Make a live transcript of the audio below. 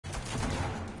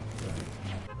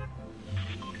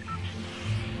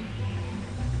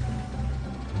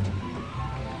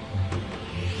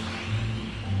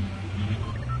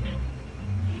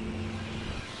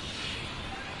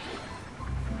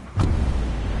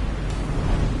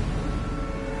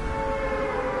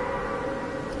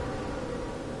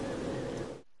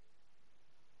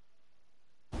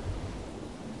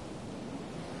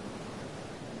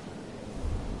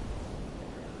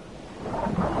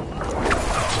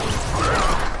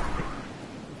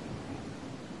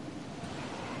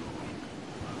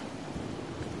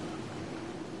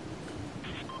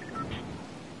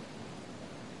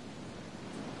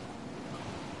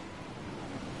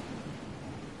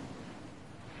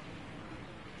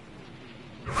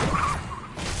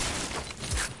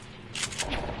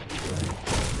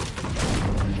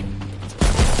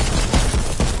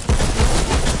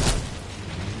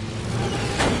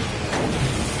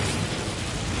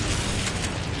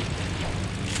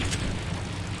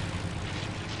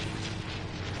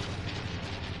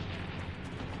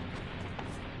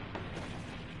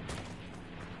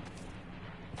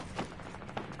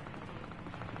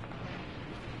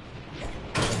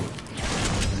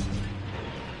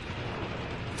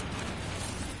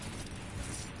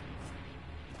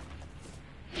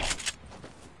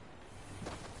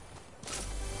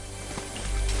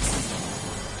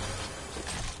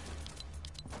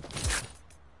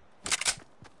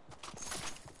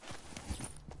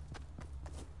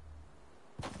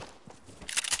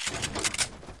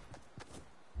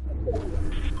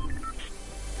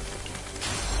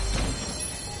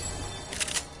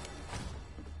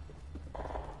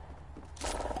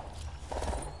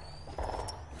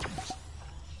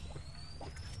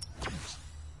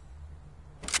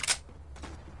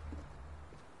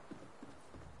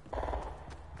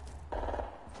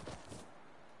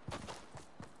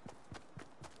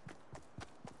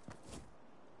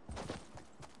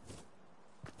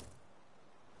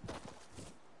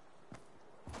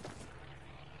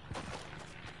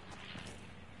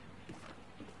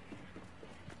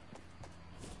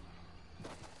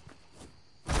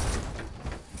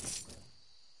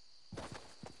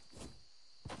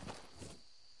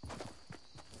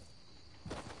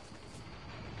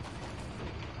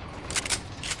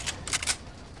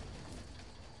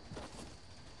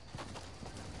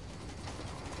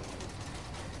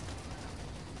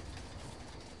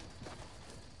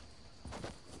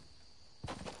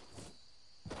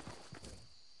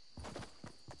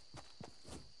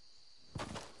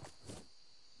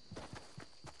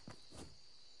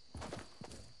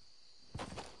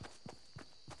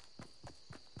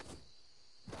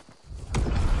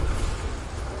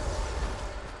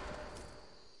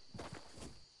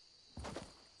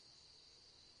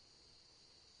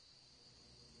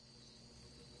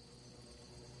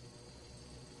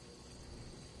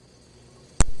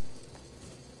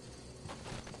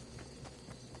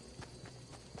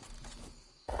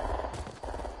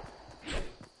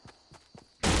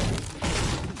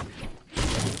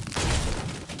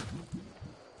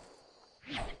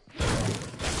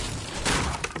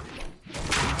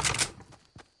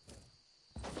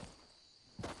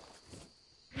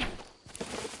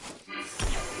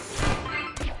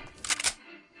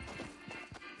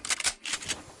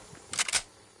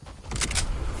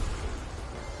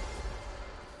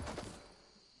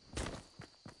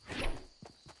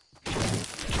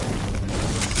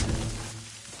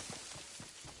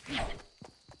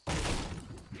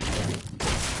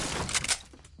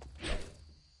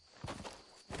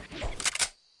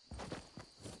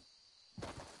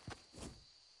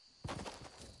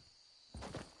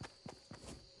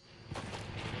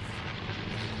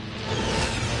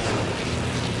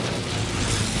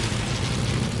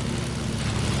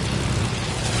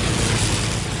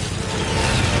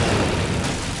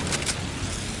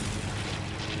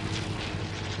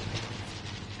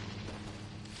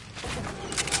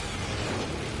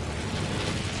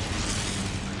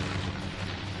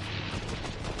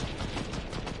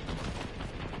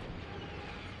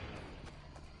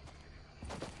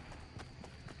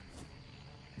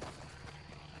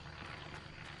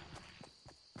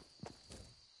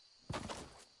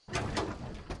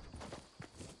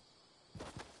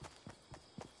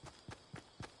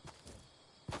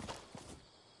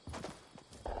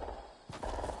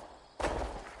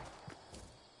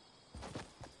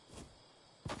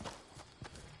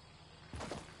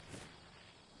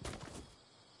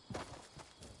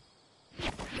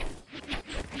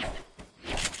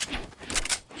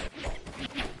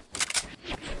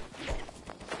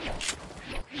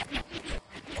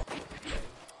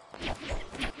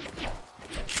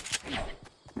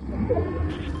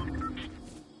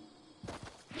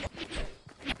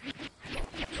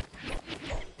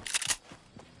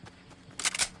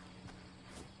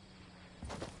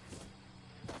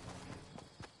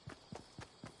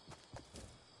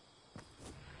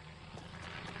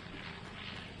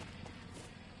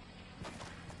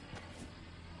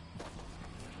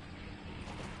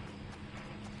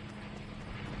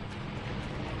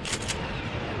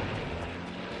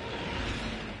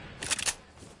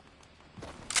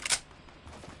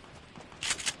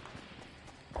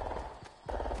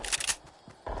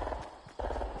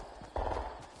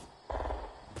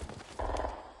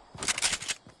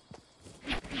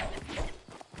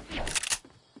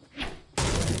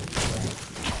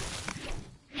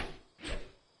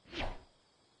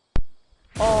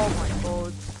Oh my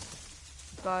god.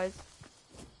 Guys.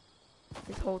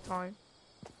 This whole time,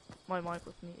 my mic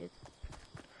was muted.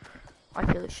 I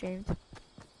feel ashamed.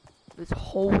 This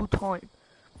whole time,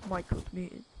 mic was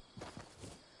muted.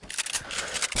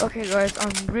 Okay guys,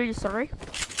 I'm really sorry.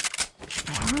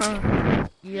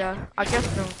 Yeah, I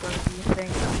guess no one's gonna be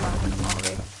saying that loud, are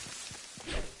they?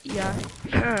 Yeah.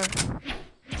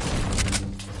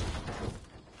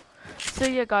 So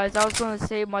yeah guys, I was gonna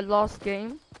say my last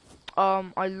game,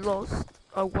 I lost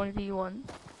a 1v1.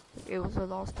 It was the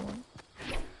last one.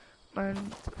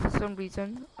 And for some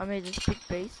reason, I made this big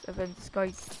base, and then this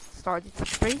guy started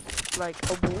to break, like,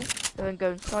 a wall, and then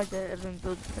go inside there, and then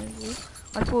build his own wall.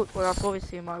 I thought, well, that's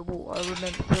obviously my wall, I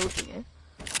remember building it.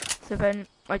 So then,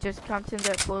 I just camped in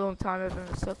there for a long time, and then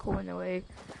the circle went away,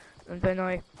 and then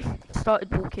I started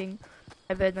walking,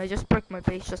 and then I just broke my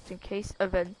base just in case,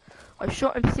 and then I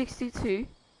shot him 62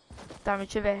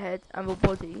 damage to their head and the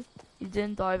body. He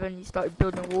didn't die, then he started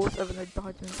building walls, and then I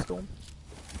died in a storm.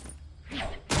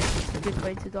 It's a good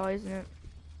way to die, isn't it?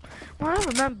 Well, I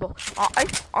remember,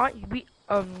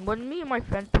 when me and my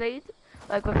friend played,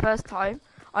 like the first time,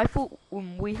 I thought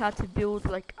we had to build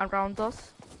like around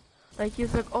us. Like he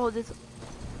was like, oh, this.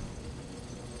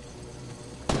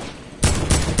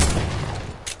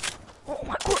 Oh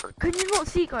my god! Can you not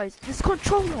see, guys? This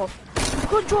controller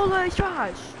is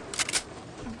trash.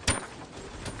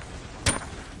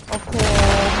 Oh come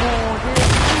on,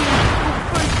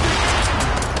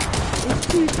 it's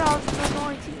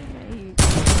 2019, mate.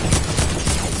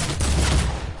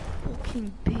 Fucking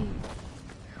big.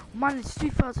 Man, it's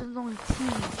 2019.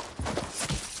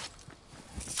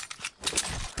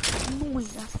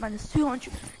 Annoying ass man, it's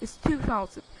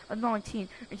 2019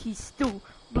 and he's still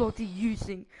bloody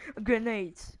using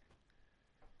grenades.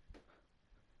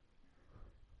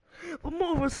 The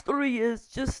moral of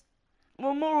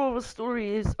the story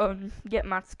is get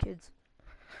maths, kids.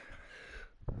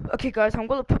 Okay guys, I'm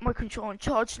gonna put my controller on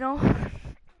charge now.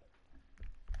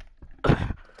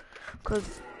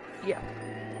 Cause yeah,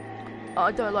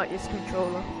 I don't like this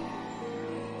controller.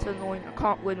 It's annoying, I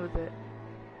can't win with it.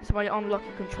 It's my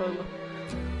unlucky controller.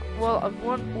 Well, I've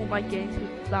won all my games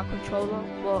with that controller,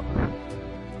 but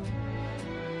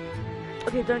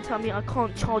okay, don't tell me I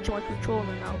can't charge my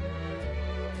controller now.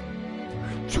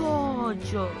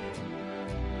 Charger.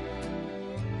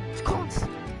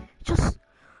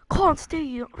 Can't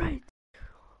stay right.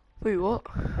 Wait, what?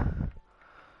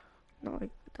 No,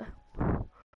 there.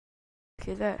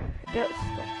 Okay, there. Let's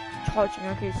stop charging.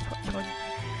 Okay, stop charging.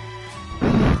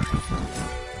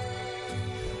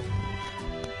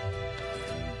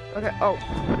 Okay, oh.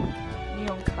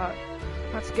 Neon cat.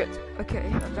 That's good. Okay,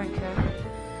 I don't care.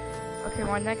 Okay,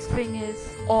 my next thing is.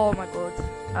 Oh my god.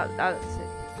 That's it.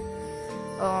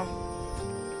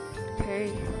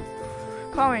 Okay.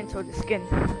 Can't wait until the skin.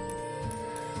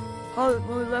 How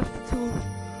we left until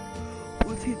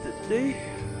 14th day.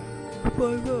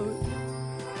 5 hours.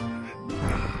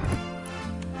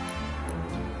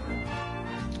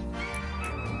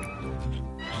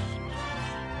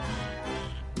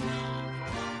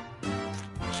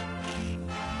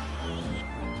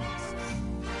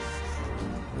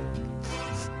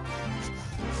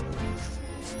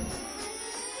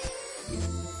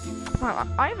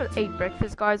 I haven't ate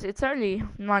breakfast, guys. It's only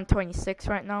 9:26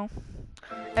 right now.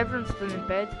 Everyone's still in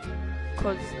bed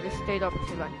because they stayed up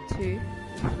till like 2,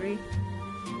 3.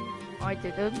 I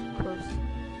didn't because,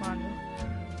 man,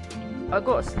 I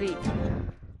got to sleep.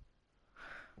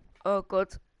 Oh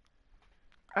god.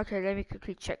 Okay, let me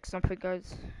quickly check something,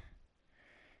 guys.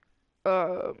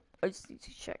 I just need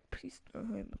to check. Please don't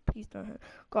hurt. Please don't hurt.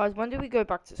 Guys, when do we go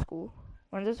back to school?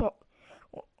 When do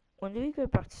we go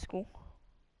back to school?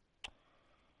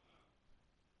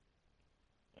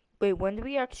 Wait, when do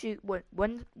we actually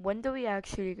when do we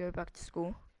actually go back to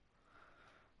school?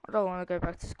 I don't want to go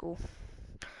back to school.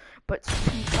 But it's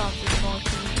 2019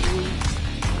 boys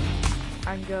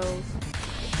and girls.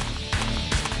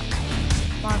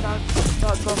 Man, that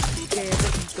dog's scared.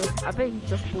 I bet he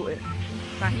just bought it.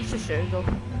 Nah, he's just showing off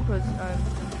because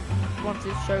he wants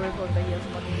to show everyone that he has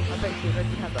money. I bet he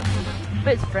already had that too. I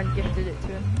bet his friend gifted it to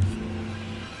him.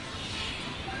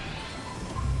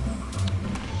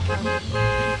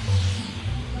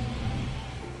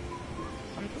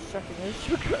 I'm just checking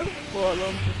Instagram for how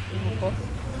long this thing will cost.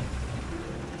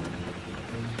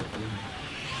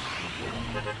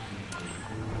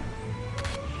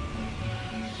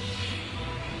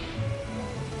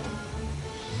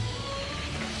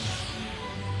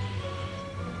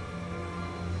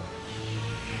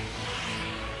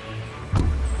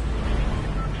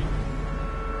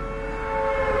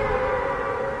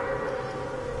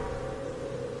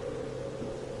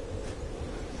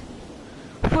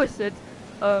 I thought it said,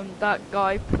 that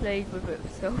guy played with it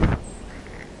himself.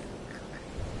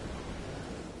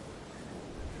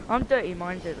 I'm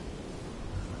dirty-minded.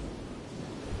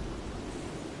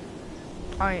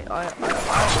 Why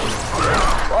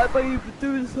am I even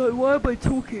doing so? Why am I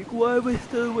talking? Why am I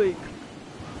still awake?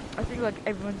 I think like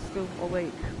everyone's still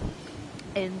awake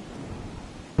in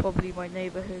probably my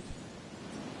neighborhood.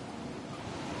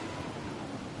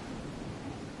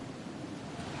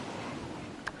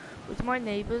 Which my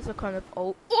neighbors are kind of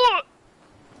old.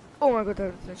 Oh my god,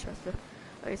 that was Manchester.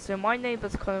 Okay, so my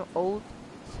neighbors kind of old,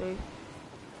 so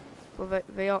well,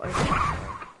 they are.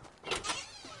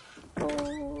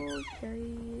 Oh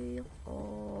yeah.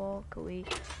 Oh, can we?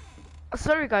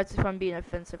 Sorry guys if I'm being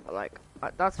offensive, but like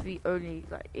that's the only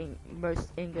like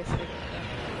most English thing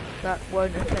that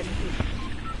won't offend you.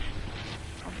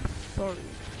 I'm sorry.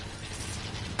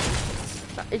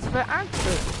 It's the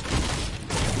accent.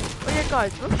 Oh yeah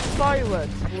guys, the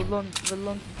fireworks for the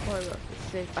London fireworks was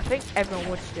sick. I think everyone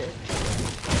watched it.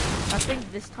 I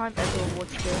think this time everyone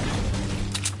watched it.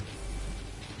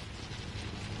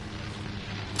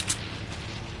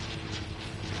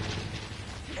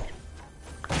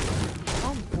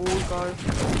 I'm bored guys.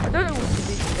 I don't know what to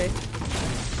do today.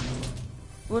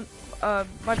 Well,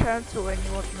 my parents told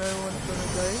anyone no one's gonna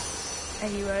go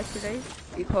anywhere today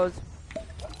because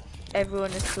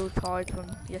everyone is still tired from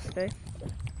yesterday.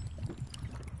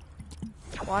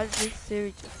 Why did this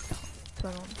Siri just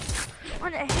turn on?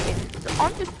 I hate it. So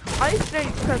I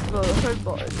accidentally press the home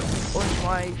button on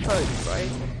my phone,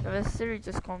 right? And the Siri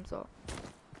just comes up.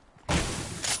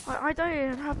 I don't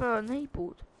even have it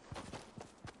enabled.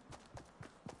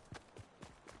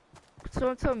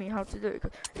 Someone tell me how to do it.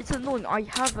 It's annoying. I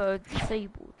have her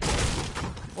disabled.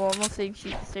 Well, I'm not saying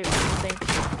she's disabled. I'm saying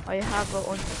I have her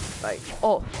on like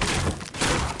off.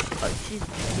 Like she's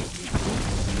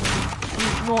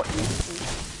not useful.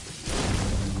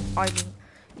 I mean,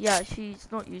 yeah, she's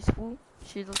not useful.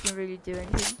 She doesn't really do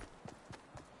anything.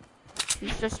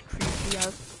 She's just creepy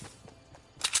as.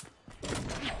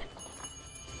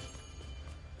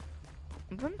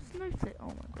 When's noted? Oh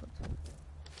my god.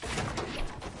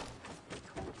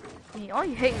 I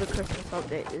hate the Christmas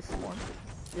update. This one.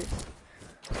 This.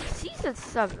 Season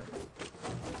 7.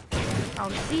 Oh,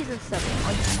 season 7.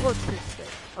 I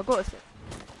got to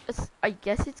say. I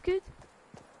guess it's good.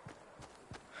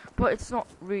 But it's not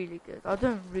really good. I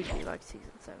don't really like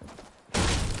season 7.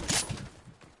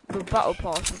 The battle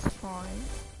pass is fine.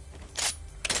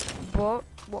 But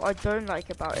what I don't like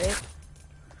about it,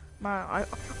 man, I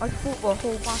thought the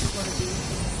whole map's gonna be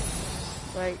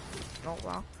like, oh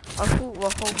wow. I thought the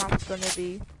whole map's gonna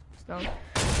be snow.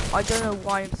 I don't know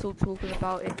why I'm still talking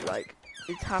about it. Like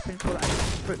it's happened for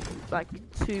like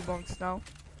 2 months now.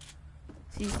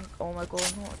 Season. Oh my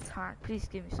god, not attack. Please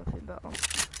give me something better.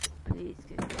 Please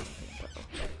give me something better.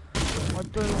 I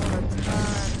don't want to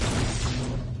turn.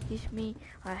 Give me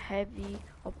a heavy,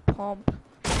 a pump,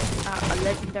 a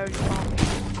legendary pump.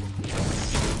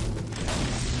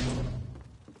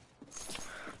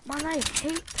 Man, I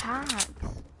hate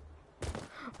tags.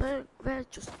 They're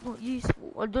just not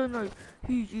useful. I don't know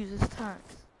who uses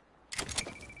tags.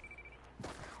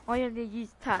 I only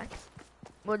use tags.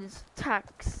 What is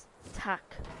tax?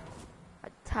 Tack.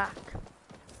 Attack.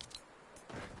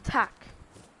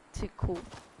 Tactical.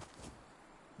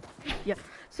 Yeah,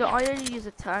 so I only use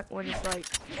attack when it's like,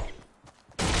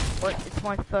 when it's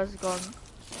my first gun,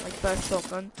 like first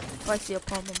shotgun. If I see a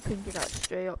pump, I'm picking that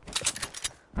straight up.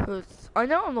 Because I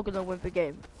know I'm not gonna win the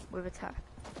game with attack.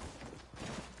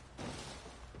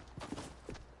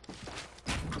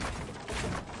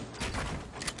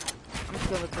 I'm just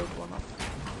gonna build one up.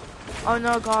 Oh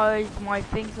no guys, my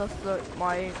things are slow,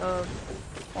 my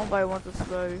 1x1s are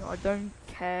slow. I don't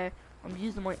care. I'm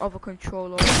using my other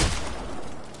controller.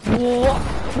 What?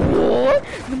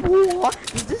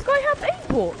 Does this guy have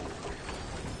aimbot?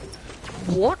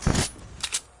 What?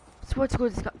 I swear to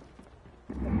God, this guy.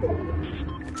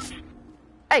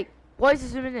 Hey, why is he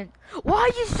zooming in? Why are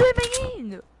you zooming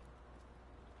in?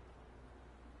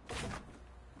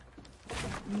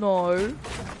 No.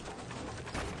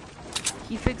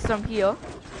 He thinks I'm here.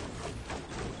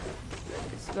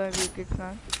 It's going to be a good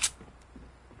plan.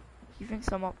 He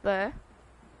thinks I'm up there.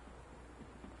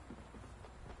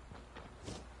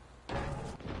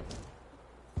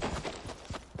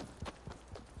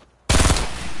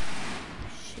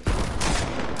 Shit.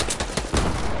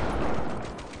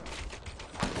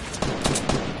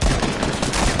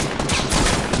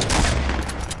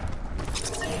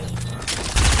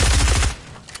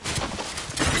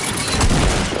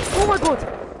 Oh my god!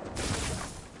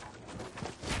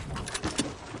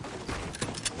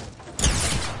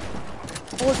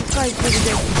 Oh, this guy is really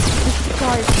good. This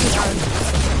guy is good.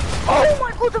 Oh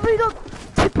my god, the reload!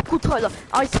 Typical Tyler.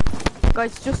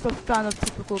 Guys, just a fan of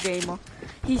typical gamer.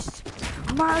 He's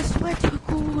man, I swear to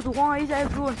God, why is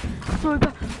everyone so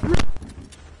bad?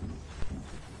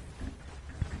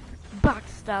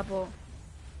 Backstabber.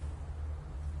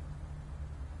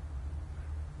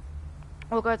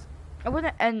 Well, guys, I'm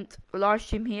gonna end the live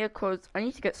stream here because I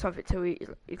need to get something to eat.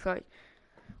 It's like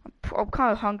I'm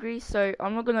kind of hungry, so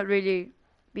I'm not gonna really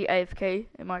be AFK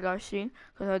in my live stream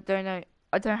because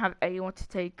I don't have anyone to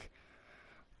take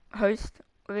host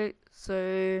of it.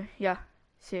 So yeah,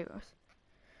 see you guys.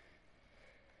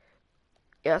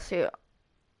 Yeah, see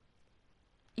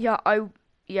you.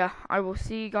 I will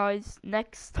see you guys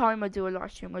next time I do a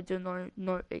live stream. I do not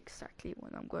know exactly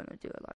when I'm gonna do a live